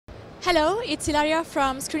Hello, it's Ilaria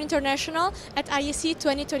from Screen International at ISE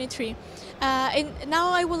 2023. And now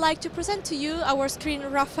I would like to present to you our screen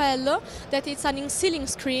Raffaello, that is an in-ceiling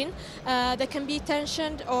screen that can be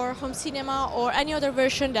tensioned or home cinema or any other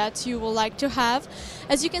version that you would like to have.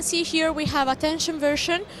 As you can see here, we have a tension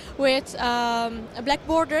version with black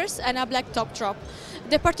borders and a black top drop.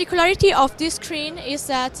 The particularity of this screen is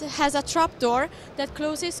that it has a trapdoor that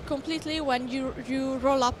closes completely when you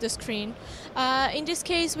roll up the screen. In this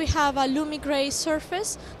case, we have a Lumi Gray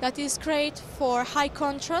surface that is great for high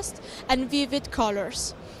contrast and vivid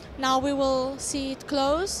colors. Now we will see it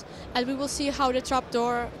close, and we will see how the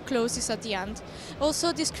trapdoor closes at the end.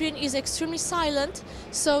 Also, the screen is extremely silent,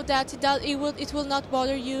 so that it will not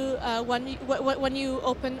bother you when you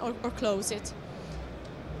open or close it.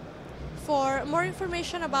 For more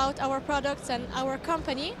information about our products and our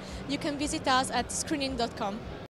company, you can visit us at screenint.com.